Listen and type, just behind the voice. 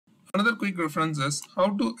Another quick reference is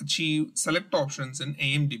how to achieve select options in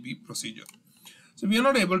AMDP procedure. So we are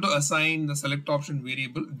not able to assign the select option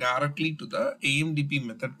variable directly to the AMDP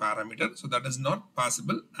method parameter. So that is not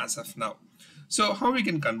possible as of now. So how we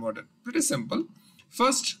can convert it? Pretty simple.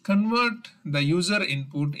 First, convert the user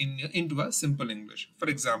input into a simple English. For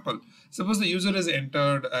example, suppose the user has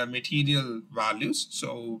entered material values.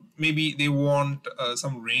 So maybe they want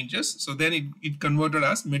some ranges. So then it converted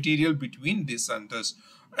as material between this and this.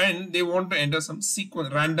 And they want to enter some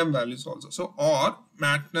sequence random values also. So or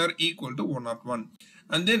matter equal to 101.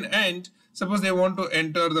 And then end, suppose they want to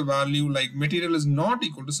enter the value like material is not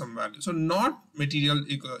equal to some value. So not material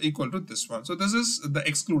equal to this one. So this is the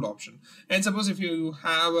exclude option. And suppose if you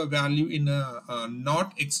have a value in a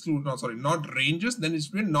not exclude, no, sorry, not ranges, then it's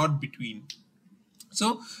been not between.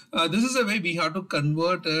 So this is a way we have to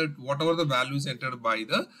convert whatever the values entered by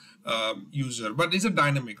the user, but it's a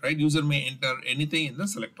dynamic, right? User may enter anything in the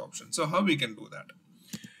select option. So how we can do that?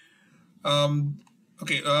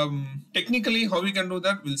 Technically how we can do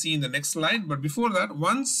that we'll see in the next slide, but before that,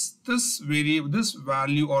 once this variable, this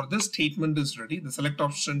value or this statement is ready, the select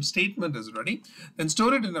option statement is ready, then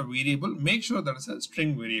store it in a variable. Make sure that it's a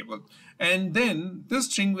string variable, and then this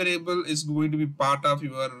string variable is going to be part of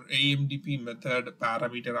your AMDP method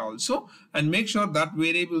parameter also, and make sure that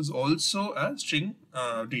variable is also a string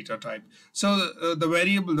data type. So the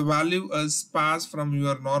value is passed from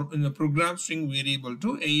your in the program string variable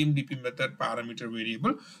to AMDP method parameter variable.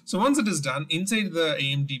 So once it is done, inside the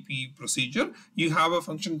AMDP procedure, you have a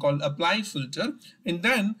function called apply filter, and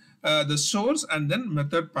then the source and then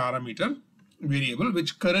method parameter variable,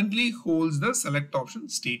 which currently holds the select option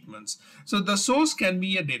statements. So the source can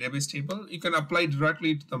be a database table. You can apply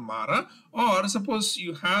directly to the Mara, or suppose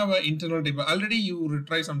you have an internal table. Already you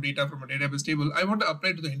retrieve some data from a database table. I want to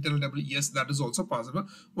apply to the internal table. Yes, that is also possible.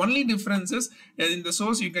 Only difference is in the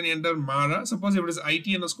source you can enter Mara. Suppose if it is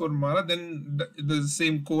IT underscore Mara, then the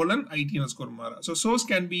same colon IT underscore Mara. So source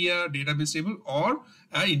can be a database table or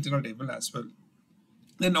an internal table as well.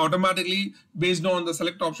 Then automatically, based on the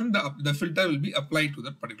select option, the filter will be applied to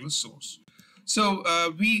that particular source. So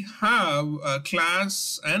we have a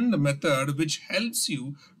class and a method which helps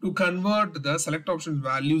you to convert the select option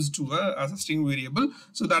values to as a string variable.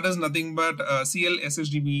 So that is nothing but CL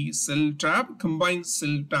SHDB cell tab. Combined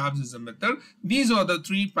cell tabs is a method. These are the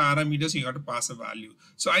three parameters you have to pass a value.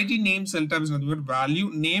 So IT name cell tab is nothing but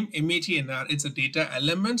value, name, MATNR. It's a data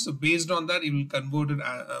element. So based on that, it will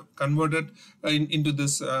convert it into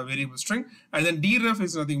this variable string. And then deref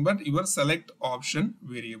is nothing but your select option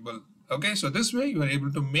variable. Okay, so this way you are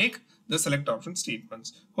able to make the select option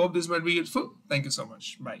statements. Hope this might be useful. Thank you so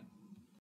much. Bye.